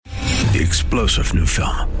The explosive new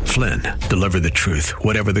film, Flynn, deliver the truth,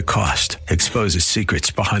 whatever the cost, exposes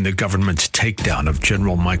secrets behind the government's takedown of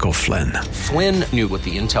General Michael Flynn. Flynn knew what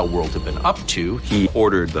the intel world had been up to. He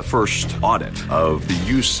ordered the first audit of the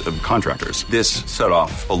use of contractors. This set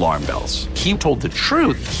off alarm bells. He told the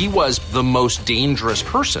truth. He was the most dangerous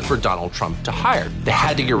person for Donald Trump to hire. They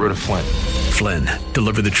had to get rid of Flynn. Flynn,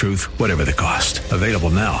 deliver the truth, whatever the cost. Available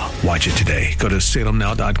now. Watch it today. Go to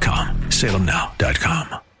salemnow.com.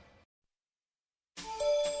 salemnow.com.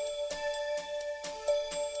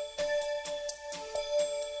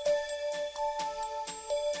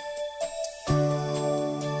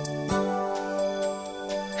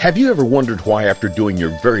 Have you ever wondered why, after doing your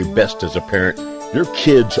very best as a parent, your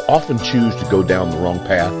kids often choose to go down the wrong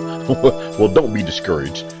path? Well, don't be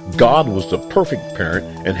discouraged. God was the perfect parent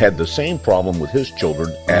and had the same problem with his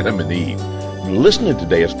children, Adam and Eve. Listen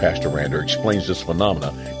today as Pastor Rander explains this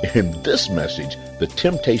phenomena in this message, The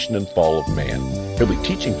Temptation and Fall of Man. He'll be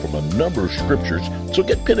teaching from a number of scriptures, so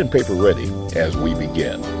get pen and paper ready as we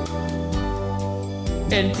begin.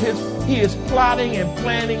 And he is plotting and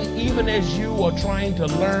planning even as you are trying to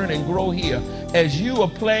learn and grow here. As you are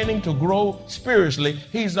planning to grow spiritually,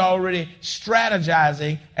 he's already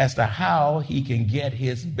strategizing as to how he can get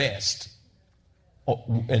his best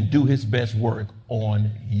and do his best work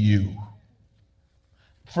on you.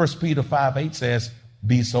 1 Peter 5:8 says,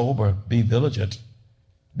 be sober, be vigilant,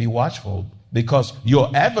 be watchful, because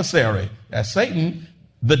your adversary, that's Satan,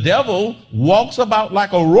 the devil, walks about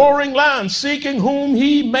like a roaring lion, seeking whom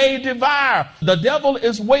he may devour. The devil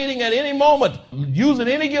is waiting at any moment, using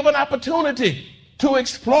any given opportunity to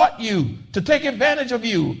exploit you, to take advantage of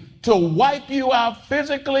you, to wipe you out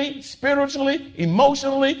physically, spiritually,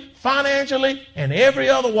 emotionally, financially, and every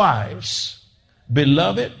otherwise.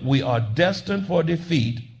 Beloved, we are destined for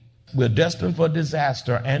defeat. We're destined for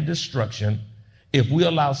disaster and destruction if we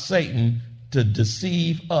allow Satan to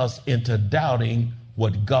deceive us into doubting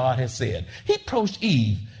what God has said. He approached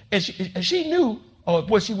Eve, and she knew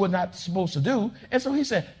what she was not supposed to do. And so he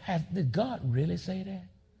said, did God really say that?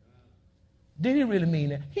 Did he really mean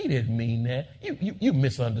that? He didn't mean that. You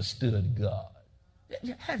misunderstood God.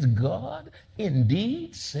 Has God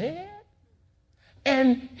indeed said?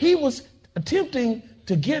 And he was attempting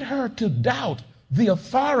to get her to doubt the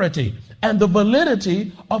authority and the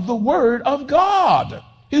validity of the word of God.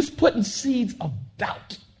 He was putting seeds of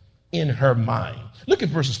doubt in her mind. Look at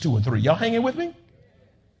verses 2 and 3. Y'all hanging with me?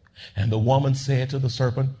 And the woman said to the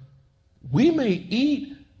serpent, we may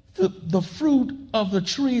eat the fruit of the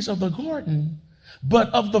trees of the garden, but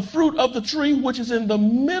of the fruit of the tree which is in the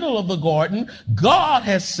middle of the garden, God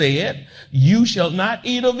has said, you shall not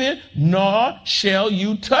eat of it, nor shall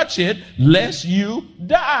you touch it, lest you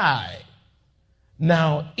die.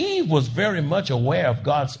 Now, Eve was very much aware of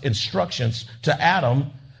God's instructions to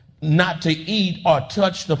Adam not to eat or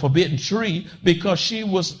touch the forbidden tree, because she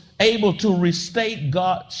was able to restate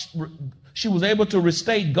God's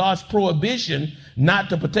prohibition not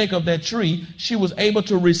to partake of that tree. She was able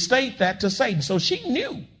to restate that to Satan. So she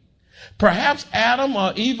knew. Perhaps Adam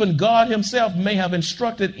or even God himself may have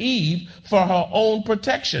instructed Eve for her own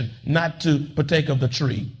protection not to partake of the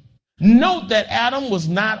tree. Note that Adam was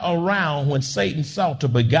not around when Satan sought to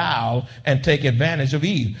beguile and take advantage of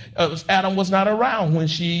Eve. Adam was not around when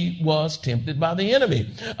she was tempted by the enemy.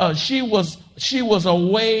 She was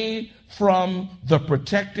away from the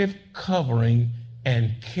protective covering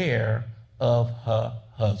and care of her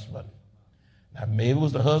husband. Now, maybe it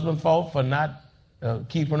was the husband's fault for not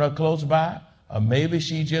keeping her close by, or maybe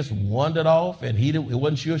she just wandered off and he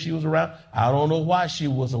wasn't sure she was around. I don't know why she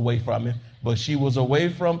was away from him. But she was away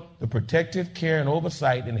from the protective care and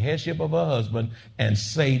oversight and headship of her husband, and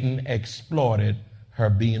Satan exploited her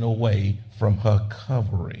being away from her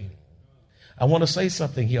covering. I want to say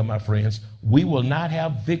something here, my friends. We will not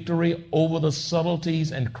have victory over the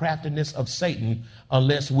subtleties and craftiness of Satan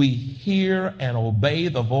unless we hear and obey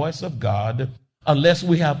the voice of God, unless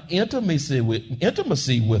we have intimacy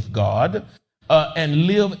with God, and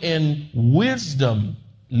live in wisdom,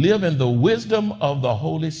 live in the wisdom of the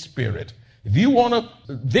Holy Spirit. If you want a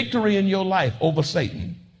victory in your life over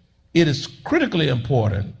Satan, it is critically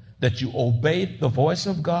important that you obey the voice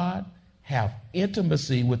of God, have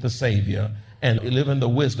intimacy with the Savior, and live in the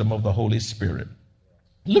wisdom of the Holy Spirit.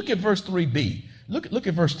 Look at verse 3b. Look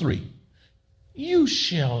at verse 3. You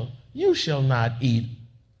shall not eat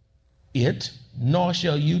it, nor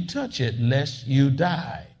shall you touch it, lest you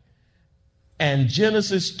die. And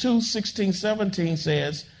Genesis 2:16-17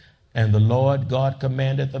 says, and the Lord God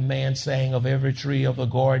commanded the man, saying, of every tree of the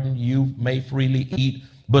garden you may freely eat,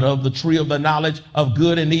 But of the tree of the knowledge of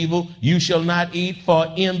good and evil you shall not eat, for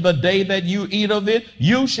in the day that you eat of it,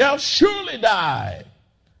 you shall surely die.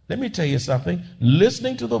 Let me tell you something.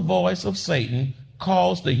 Listening to the voice of Satan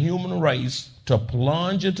caused the human race to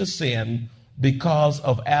plunge into sin because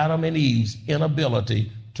of Adam and Eve's inability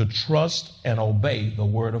to trust and obey the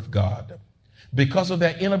word of God. Because of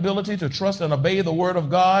their inability to trust and obey the word of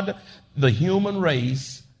God, the human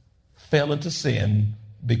race fell into sin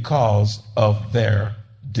because of their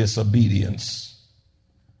disobedience.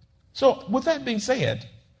 So with that being said,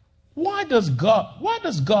 why does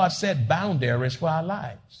God set boundaries for our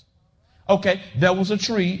lives? Okay, there was a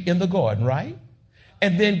tree in the garden, right?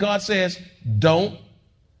 And then God says, don't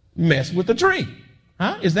mess with the tree.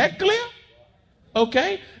 Huh? Is that clear?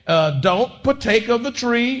 Okay. Don't partake of the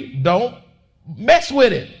tree. Don't mess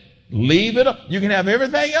with it. Leave it up. You can have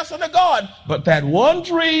everything else in the garden, but that one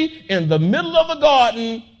tree in the middle of the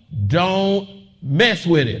garden, don't mess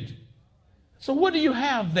with it. So what do you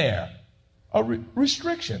have there? A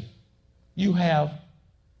restriction. You have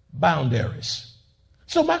boundaries.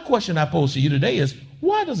 So my question I pose to you today is,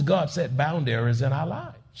 why does God set boundaries in our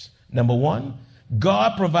lives? Number one,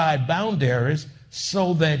 God provides boundaries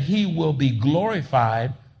so that he will be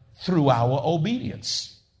glorified through our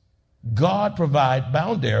obedience. God provides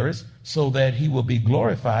boundaries so that he will be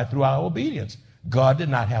glorified through our obedience. God did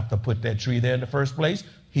not have to put that tree there in the first place.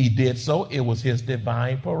 He did so. It was his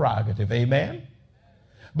divine prerogative. Amen.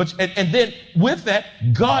 But and then with that,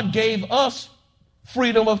 God gave us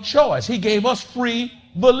freedom of choice. He gave us free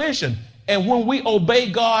volition. And when we obey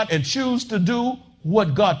God and choose to do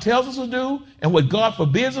what God tells us to do and what God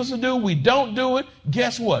forbids us to do, we don't do it.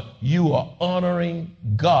 Guess what? You are honoring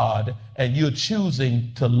God and you're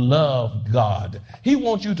choosing to love God. He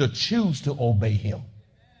wants you to choose to obey him.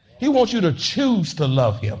 He wants you to choose to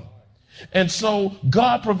love him. And so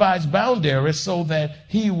God provides boundaries so that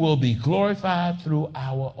he will be glorified through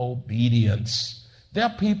our obedience. There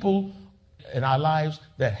are people in our lives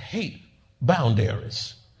that hate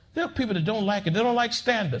boundaries. There are people that don't like it. They don't like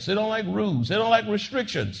standards. They don't like rules. They don't like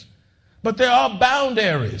restrictions. But there are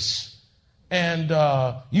boundaries. And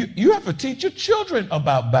you have to teach your children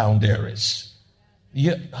about boundaries.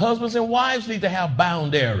 Your husbands and wives need to have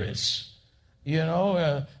boundaries. You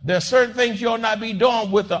know, there are certain things you'll not be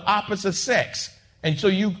doing with the opposite sex. And so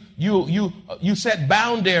you set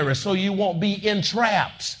boundaries so you won't be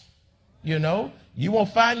entrapped. You know, you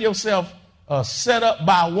won't find yourself set up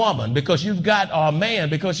by a woman because you've got a man,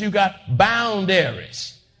 because you got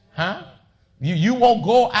boundaries. Huh? You won't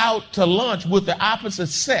go out to lunch with the opposite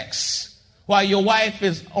sex while your wife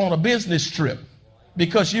is on a business trip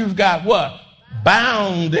because you've got what?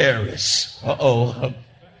 Boundaries. Uh-oh.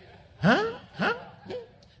 Huh?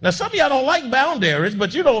 Now, some of y'all don't like boundaries,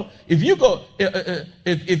 but you don't, if you go, I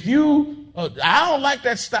don't like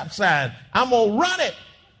that stop sign, I'm going to run it.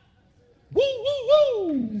 Woo, woo,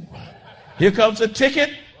 woo. Here comes a ticket,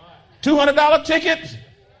 $200 ticket,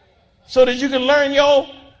 so that you can learn your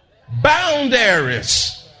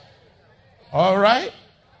boundaries. All right?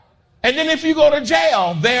 And then if you go to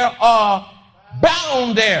jail, there are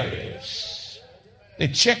boundaries. They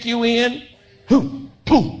check you in, boom,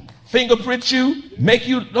 fingerprint you, make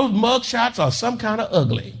you, those mug shots are some kind of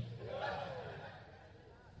ugly.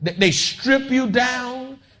 They strip you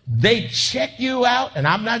down. They check you out, and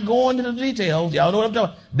I'm not going into the details. Y'all know what I'm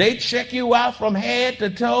talking about. They check you out from head to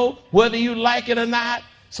toe, whether you like it or not.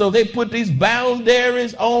 So they put these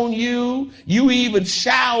boundaries on you. You even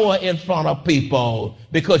shower in front of people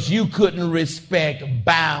because you couldn't respect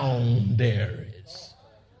boundaries.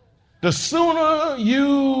 The sooner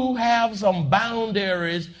you have some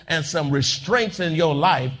boundaries and some restraints in your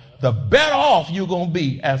life, the better off you're going to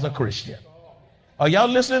be as a Christian. Are y'all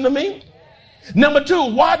listening to me? Number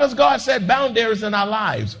two, why does God set boundaries in our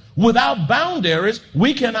lives? Without boundaries,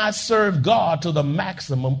 we cannot serve God to the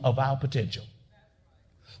maximum of our potential.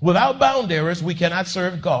 Without boundaries, we cannot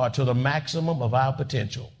serve God to the maximum of our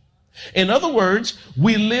potential. In other words,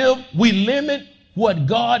 we limit what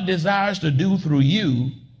God desires to do through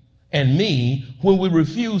you and me when we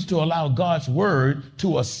refuse to allow God's word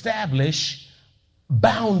to establish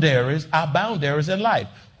boundaries, our boundaries in life.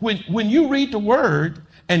 When you read the word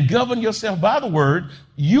and govern yourself by the word,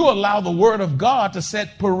 you allow the word of God to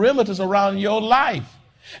set perimeters around your life.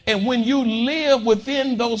 And when you live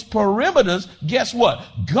within those perimeters, guess what?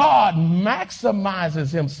 God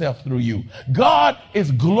maximizes himself through you. God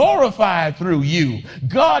is glorified through you.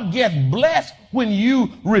 God gets blessed when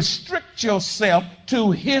you restrict yourself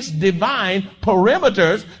to his divine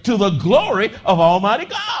perimeters to the glory of Almighty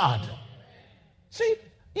God. See,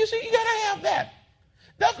 you got to have that.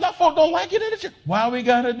 That's not folks don't like it in the church. Why we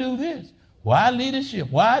got to do this? Why leadership?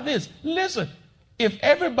 Why this? Listen, if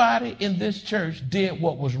everybody in this church did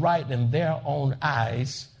what was right in their own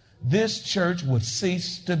eyes, this church would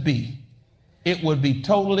cease to be. It would be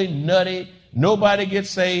totally nutty. Nobody gets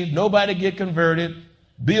saved. Nobody get converted.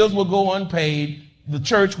 Bills will go unpaid. The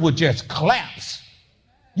church would just collapse.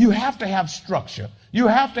 You have to have structure. You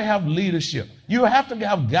have to have leadership. You have to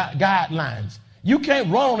have guidelines. You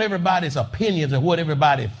can't run on everybody's opinions and what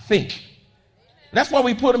everybody think. That's why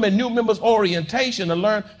we put them in new members orientation to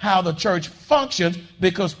learn how the church functions,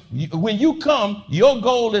 because when you come, your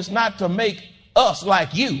goal is not to make us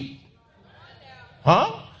like you.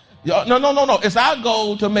 Huh? No. It's our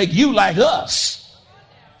goal to make you like us.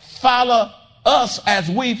 Follow us as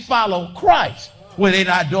we follow Christ. When they're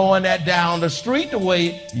not doing that down the street the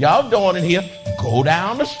way y'all doing it here, go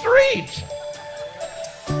down the street.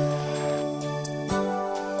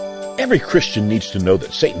 Every Christian needs to know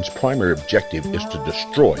that Satan's primary objective is to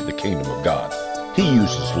destroy the kingdom of God. He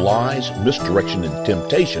uses lies, misdirection, and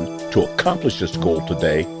temptation to accomplish this goal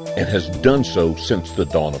today and has done so since the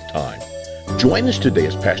dawn of time. Join us today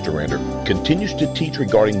as Pastor Rander continues to teach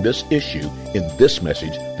regarding this issue in this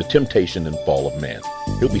message, The Temptation and Fall of Man.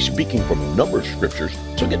 He'll be speaking from a number of scriptures,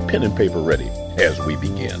 so get pen and paper ready as we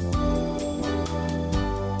begin.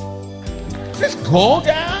 Just go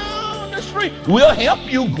down the street. We'll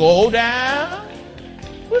help you go down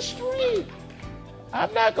the street.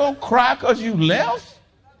 I'm not going to cry because you left.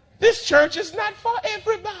 This church is not for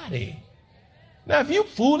everybody. Now, if you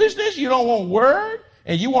foolishness, you don't want word,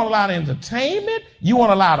 and you want a lot of entertainment, you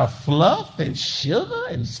want a lot of fluff and sugar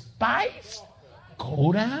and spice,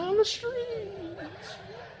 go down the street.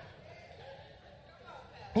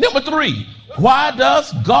 Number 3, why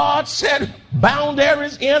does God set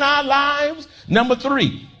boundaries in our lives? Number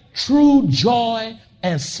 3, true joy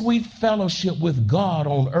and sweet fellowship with God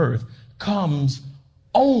on earth comes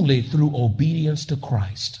only through obedience to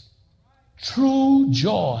Christ. True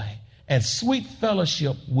joy and sweet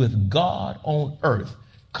fellowship with God on earth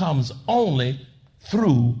comes only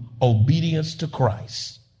through obedience to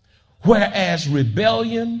Christ. Whereas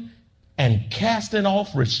rebellion and casting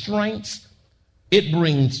off restraints, it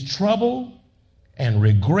brings trouble and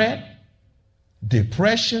regret,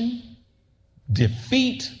 depression,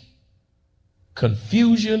 defeat,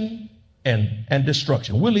 confusion, and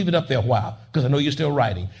destruction. We'll leave it up there a while because I know you're still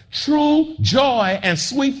writing. True joy and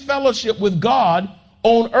sweet fellowship with God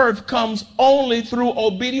on earth comes only through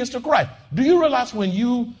obedience to Christ. Do you realize when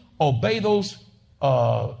you obey those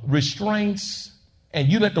restraints and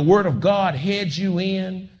you let the word of God head you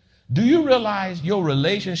in, do you realize your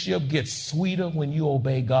relationship gets sweeter when you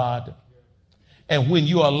obey God? And when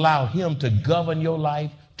you allow him to govern your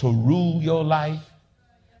life, to rule your life,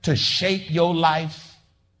 to shape your life?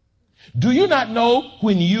 Do you not know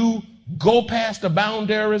when you go past the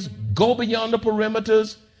boundaries, go beyond the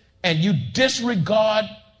perimeters, and you disregard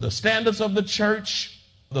the standards of the church,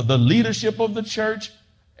 the leadership of the church,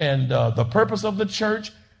 and the purpose of the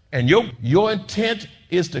church, and your intent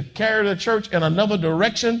is to carry the church in another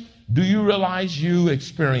direction? Do you realize you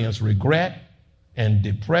experience regret and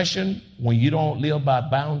depression when you don't live by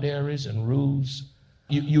boundaries and rules?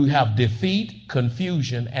 You have defeat,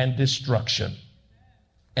 confusion, and destruction.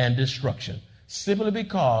 Simply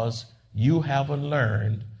because you haven't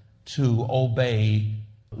learned to obey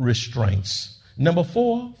restraints. Number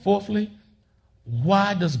 4, fourthly,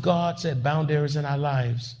 why does God set boundaries in our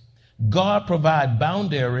lives? God provides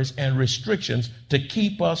boundaries and restrictions to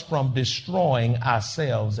keep us from destroying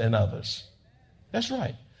ourselves and others. That's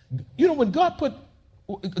right. You know, when God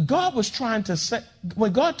was trying to set,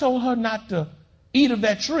 when God told her not to eat of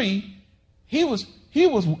that tree, he was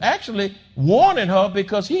actually warning her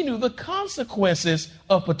because he knew the consequences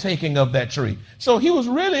of partaking of that tree. So he was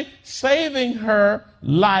really saving her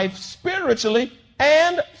life spiritually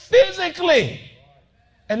and physically.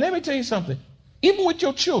 And let me tell you something. Even with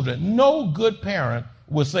your children, no good parent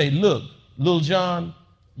will say, look, little John,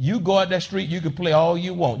 you go out that street, you can play all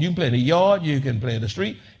you want. You can play in the yard, you can play in the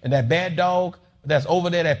street, and that bad dog that's over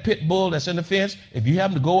there, that pit bull that's in the fence, if you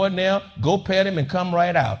happen to go in there, go pet him and come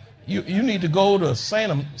right out. You need to go to a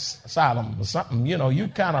sane asylum or something. You know, you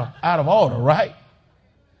kind of out of order, right?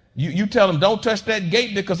 You tell them don't touch that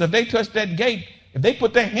gate, because if they touch that gate, if they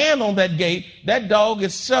put their hand on that gate, that dog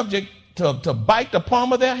is subject to bite the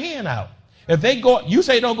palm of their hand out. If they go, you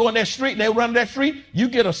say don't go in that street, and they run that street, you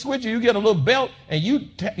get a switcher, you get a little belt, and you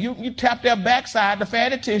tap their backside, the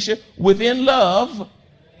fatty tissue, within love,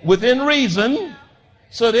 within reason,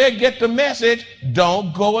 so they'll get the message,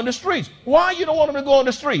 don't go in the streets. Why you don't want them to go in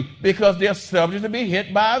the street? Because they're subject to be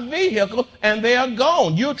hit by a vehicle, and they are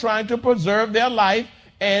gone. You're trying to preserve their life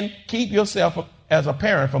and keep yourself as a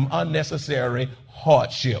parent from unnecessary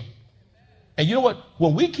hardship. And you know what?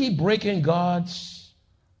 When we keep breaking God's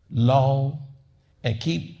law and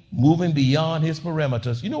keep moving beyond his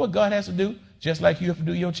perimeters, you know what God has to do? Just like you have to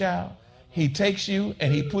do your child. He takes you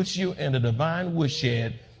and he puts you in the divine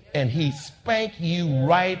woodshed and he spank you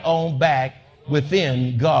right on back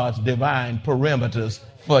within God's divine perimeters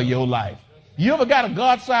for your life. You ever got a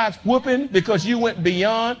God-sized whooping because you went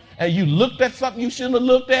beyond and you looked at something you shouldn't have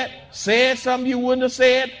looked at, said something you wouldn't have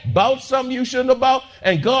said, bought something you shouldn't have bought,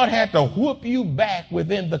 and God had to whoop you back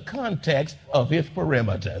within the context of his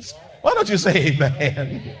perimeters? Why don't you say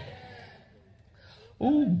amen?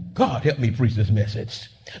 Oh, God, help me preach this message.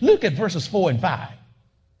 Look at verses 4 and 5.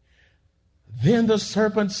 Then the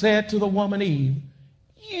serpent said to the woman Eve,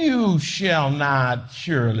 "You shall not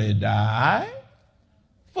surely die.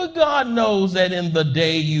 For God knows that in the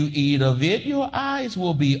day you eat of it, your eyes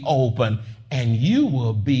will be open and you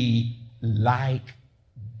will be like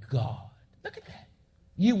God." Look at that.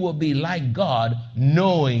 You will be like God,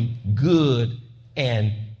 knowing good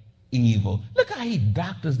and evil. Look how he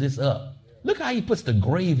doctors this up. Look how he puts the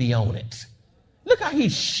gravy on it. Look how he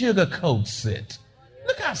sugarcoats it.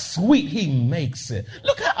 Look how sweet he makes it.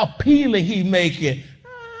 Look how appealing he makes it.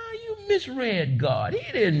 You misread God.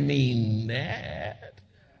 He didn't mean that.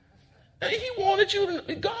 He wanted you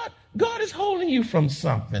to, God is holding you from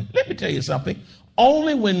something. Let me tell you something.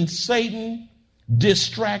 Only when Satan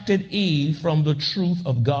distracted Eve from the truth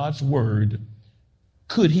of God's word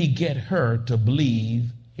could he get her to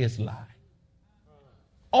believe his lie.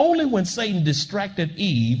 Only when Satan distracted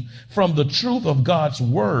Eve from the truth of God's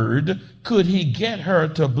word could he get her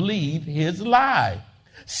to believe his lie.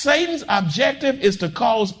 Satan's objective is to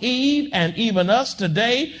cause Eve and even us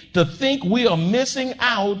today to think we are missing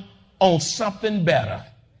out on something better.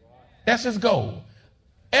 That's his goal.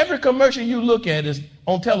 Every commercial you look at is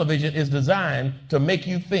on television is designed to make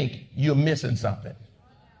you think you're missing something.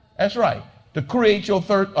 That's right. To create your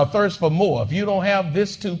thirst for more. If you don't have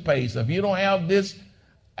this toothpaste, if you don't have this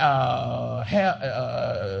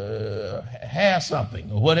hair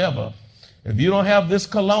something or whatever, if you don't have this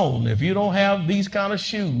cologne, if you don't have these kind of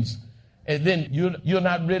shoes, and then you're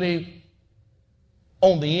not really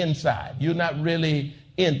on the inside. You're not really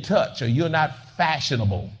in touch, or you're not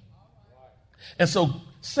fashionable. And so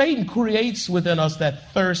Satan creates within us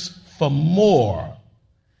that thirst for more.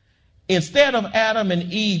 Instead of Adam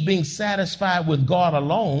and Eve being satisfied with God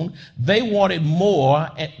alone, they wanted more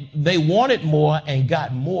and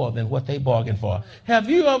got more than what they bargained for. Have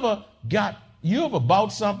you ever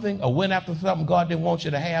bought something or went after something God didn't want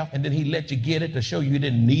you to have, and then he let you get it to show you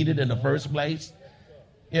didn't need it in the first place?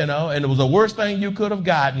 You know, and it was the worst thing you could have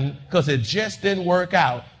gotten because it just didn't work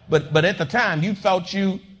out. But at the time, you thought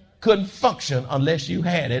you couldn't function unless you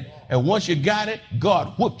had it. And once you got it,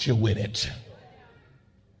 God whooped you with it.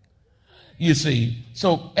 You see,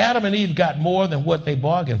 so Adam and Eve got more than what they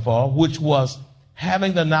bargained for, which was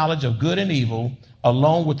having the knowledge of good and evil,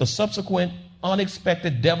 along with the subsequent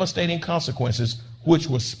unexpected devastating consequences, which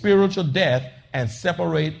were spiritual death and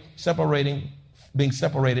being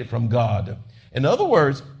separated from God. In other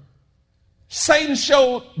words, Satan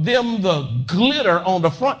showed them the glitter on the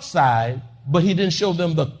front side, but he didn't show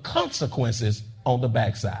them the consequences on the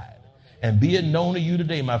backside. And be it known to you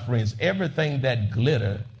today, my friends, everything that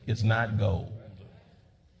glitter is not gold.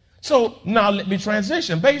 So now let me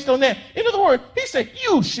transition based on that. In other words, he said,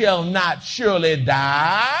 "You shall not surely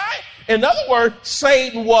die." In other words,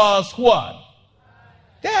 Satan was what?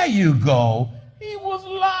 There you go. He was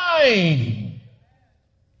lying.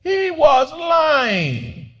 He was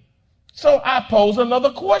lying. So I pose another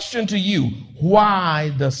question to you. Why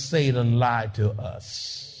does Satan lie to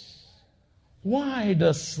us? Why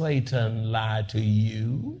does Satan lie to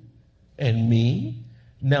you and me?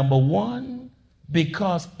 Number one,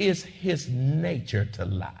 because it's his nature to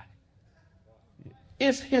lie.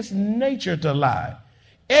 It's his nature to lie.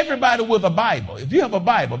 Everybody with a Bible, if you have a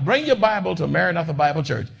Bible, bring your Bible to Maranatha Bible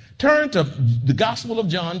Church. Turn to the Gospel of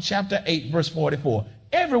John, chapter 8, verse 44.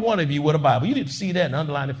 Every one of you with a Bible, you need to see that and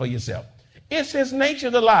underline it for yourself. It's his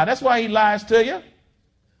nature to lie. That's why he lies to you.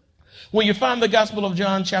 When you find the Gospel of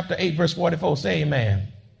John, chapter 8, verse 44, say amen.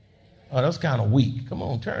 Oh, that's kind of weak. Come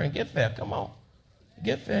on, turn, get there. Come on.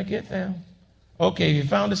 Get there. Okay, if you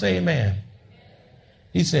found it, say amen.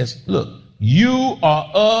 He says, look, you are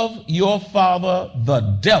of your father, the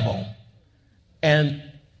devil, and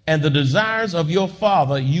the desires of your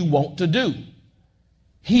father you want to do.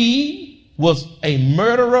 He was a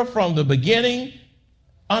murderer from the beginning,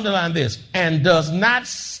 underline this, and does not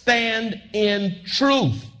stand in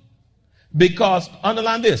truth because,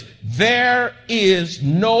 underline this, there is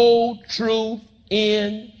no truth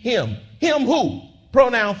in him. Him who?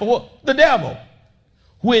 Pronoun for what? The devil.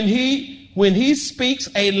 When he speaks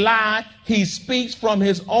a lie, he speaks from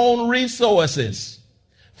his own resources.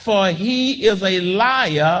 For he is a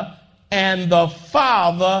liar and the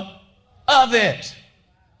father of it.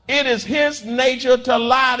 It is his nature to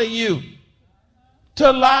lie to you.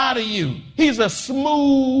 To lie to you. He's a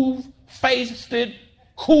smooth-faced,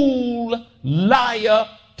 cool liar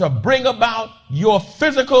to bring about your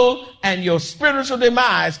physical and your spiritual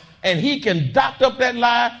demise. And he can doct up that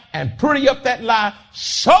lie and pretty up that lie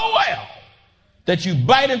so well that you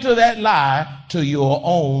bite into that lie to your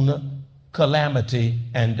own calamity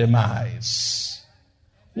and demise.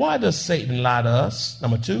 Why does Satan lie to us?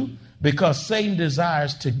 Number two, because Satan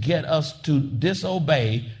desires to get us to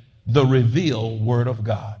disobey the revealed word of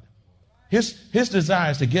God. His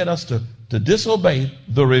desire is to get us to disobey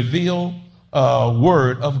the revealed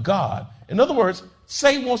word of God. In other words,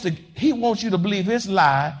 Satan wants you to believe his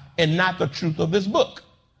lie and not the truth of this book.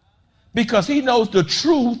 Because he knows the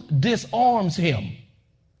truth disarms him.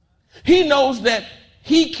 He knows that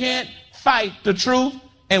he can't fight the truth,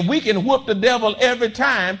 and we can whoop the devil every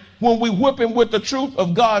time when we whip him with the truth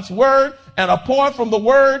of God's word. And apart from the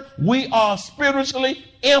word, we are spiritually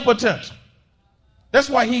impotent. That's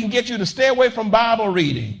why he can get you to stay away from Bible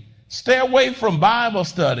reading, stay away from Bible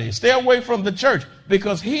study, stay away from the church,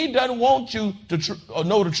 because he doesn't want you to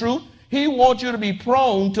know the truth. He wants you to be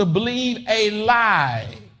prone to believe a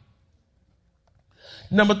lie.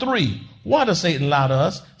 Number three, why does Satan lie to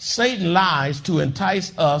us? Satan lies to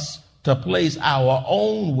entice us to place our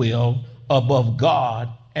own will above God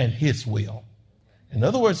and his will. In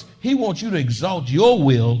other words, he wants you to exalt your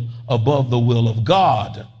will above the will of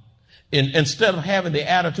God. Instead of having the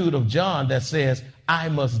attitude of John that says, I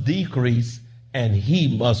must decrease and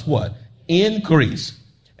he must what? Increase.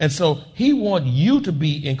 And so he wants you to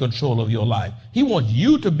be in control of your life. He wants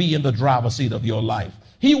you to be in the driver's seat of your life.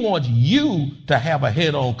 He wants you to have a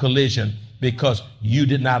head-on collision because you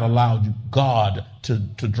did not allow God to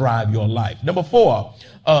drive your life. Number four,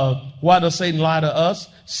 why does Satan lie to us?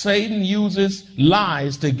 Satan uses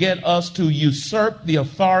lies to get us to usurp the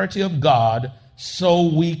authority of God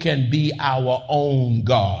so we can be our own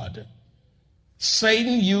God.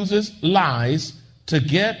 Satan uses lies to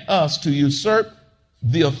get us to usurp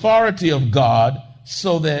the authority of God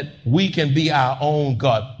so that we can be our own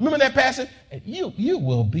God. Remember that passage? You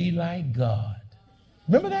will be like God.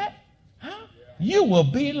 Remember that? Huh? You will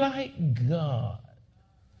be like God.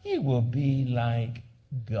 You will be like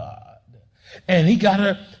God. And he got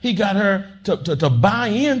her to buy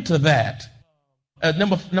into that.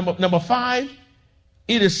 Number five,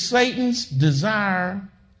 it is Satan's desire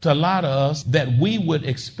to lie to us that we would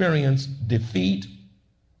experience defeat,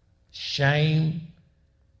 shame,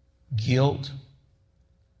 guilt,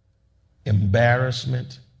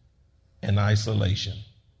 embarrassment, and isolation.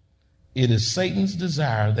 It is Satan's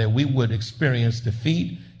desire that we would experience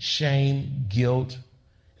defeat, shame, guilt,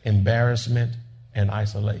 embarrassment, and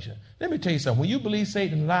isolation. Let me tell you something. When you believe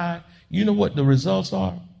Satan lied, you know what the results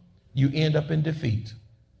are? You end up in defeat.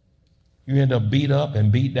 You end up beat up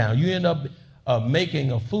and beat down. You end up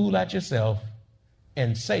making a fool out yourself,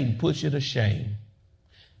 and Satan puts you to shame.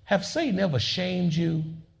 Have Satan ever shamed you?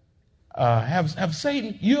 Have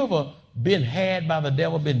Satan, you ever been had by the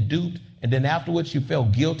devil, been duped, and then afterwards you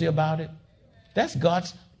felt guilty about it? That's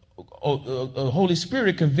God's Holy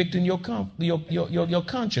Spirit convicting your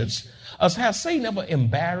conscience. Have Satan ever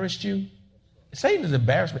embarrassed you? Satan is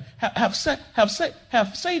embarrassment. Have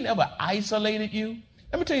Satan ever isolated you?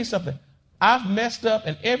 Let me tell you something. I've messed up,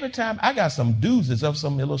 and every time I got some doozies of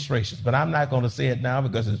some illustrations, but I'm not going to say it now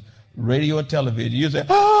because it's radio and television. You say,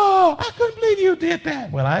 oh, I couldn't believe you did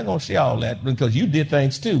that. Well, I ain't going to share all that because you did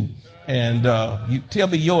things too. And you tell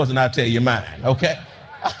me yours and I'll tell you mine, okay?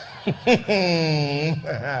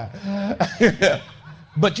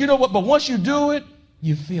 But you know what? But once you do it,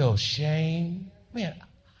 you feel shame. Man,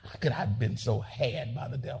 how could I have been so had by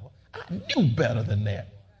the devil? I knew better than that.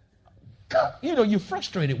 God, you know, you're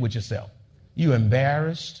frustrated with yourself. You're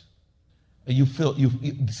embarrassed. You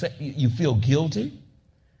feel guilty.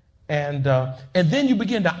 And then you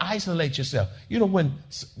begin to isolate yourself. You know, when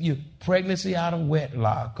you pregnancy out of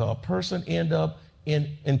wedlock, a person end up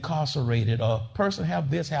incarcerated, a person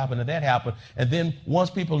have this happen or that happen, and then once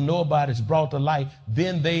people know about it, it's brought to light,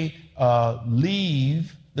 then they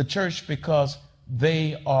leave the church because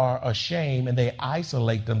they are ashamed and they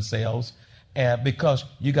isolate themselves because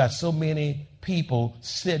you got so many people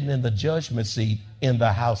sitting in the judgment seat in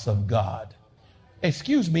the house of God.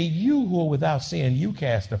 Excuse me, you who are without sin, you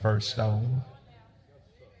cast the first stone.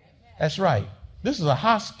 That's right. This is a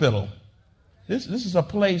hospital. This is a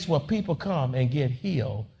place where people come and get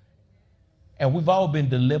healed And we've all been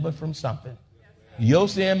delivered from something. Your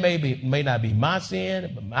sin may not be my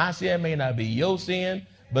sin, but my sin may not be your sin,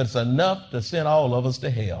 but it's enough to send all of us to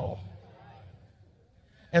hell.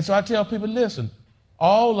 And so I tell people, listen,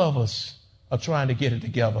 all of us are trying to get it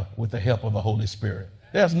together with the help of the Holy Spirit.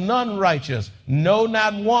 There's none righteous. No,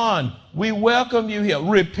 not one. We welcome you here.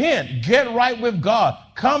 Repent. Get right with God.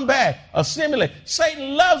 Come back. Assimilate.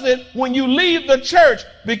 Satan loves it when you leave the church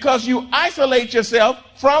because you isolate yourself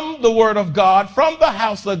from the Word of God, from the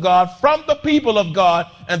house of God, from the people of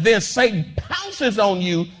God, and then Satan pounces on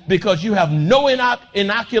you because you have no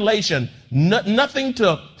inoculation, nothing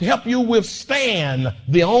to help you withstand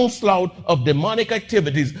the onslaught of demonic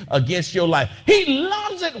activities against your life. He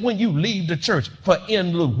loves it when you leave the church for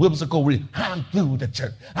endless whimsical reasons. I'm through the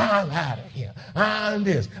church. I'm out of here. I'm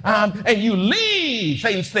this. And you leave.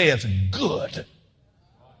 Satan says, good.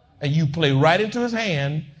 And you play right into his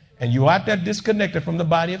hand, and you're out there disconnected from the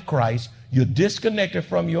body of Christ. You're disconnected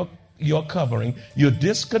from your covering. You're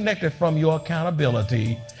disconnected from your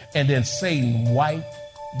accountability. And then Satan wipes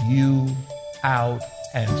you out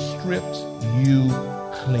and strips you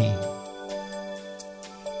clean.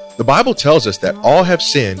 The Bible tells us that all have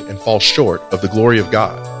sinned and fall short of the glory of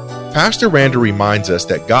God. Pastor Randall reminds us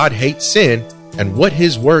that God hates sin and what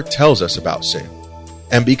his word tells us about sin.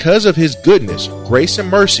 And because of his goodness, grace,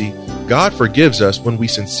 and mercy, God forgives us when we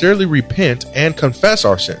sincerely repent and confess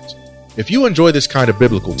our sins. If you enjoy this kind of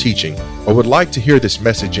biblical teaching or would like to hear this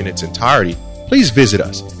message in its entirety, please visit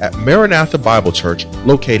us at Maranatha Bible Church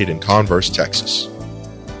located in Converse, Texas.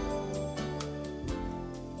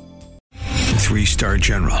 3-star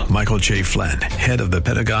General Michael J. Flynn, head of the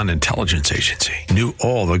Pentagon Intelligence Agency, knew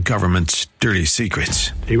all the government's dirty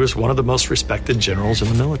secrets. He was one of the most respected generals in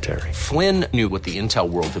the military. Flynn knew what the intel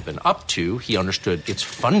world had been up to. He understood its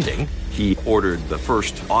funding. He ordered the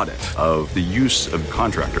first audit of the use of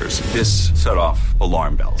contractors. This set off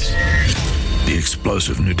alarm bells. The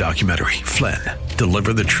explosive new documentary, Flynn,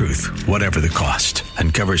 Deliver the Truth, Whatever the Cost,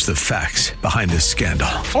 uncovers the facts behind this scandal.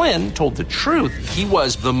 Flynn told the truth. He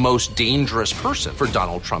was the most dangerous person for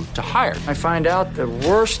Donald Trump to hire. I find out the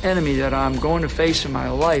worst enemy that I'm going to face in my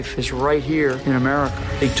life is right here in America.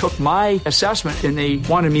 They took my assessment and they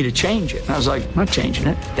wanted me to change it. And I was like, I'm not changing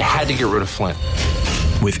it. They had to get rid of Flynn.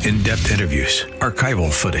 With in-depth interviews,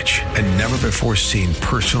 archival footage, and never-before-seen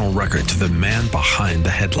personal records of the man behind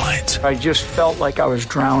the headlines. I just felt like I was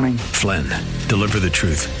drowning. Flynn, Deliver the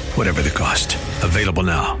Truth, Whatever the Cost. Available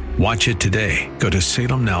now. Watch it today. Go to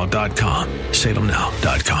salemnow.com.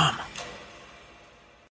 salemnow.com.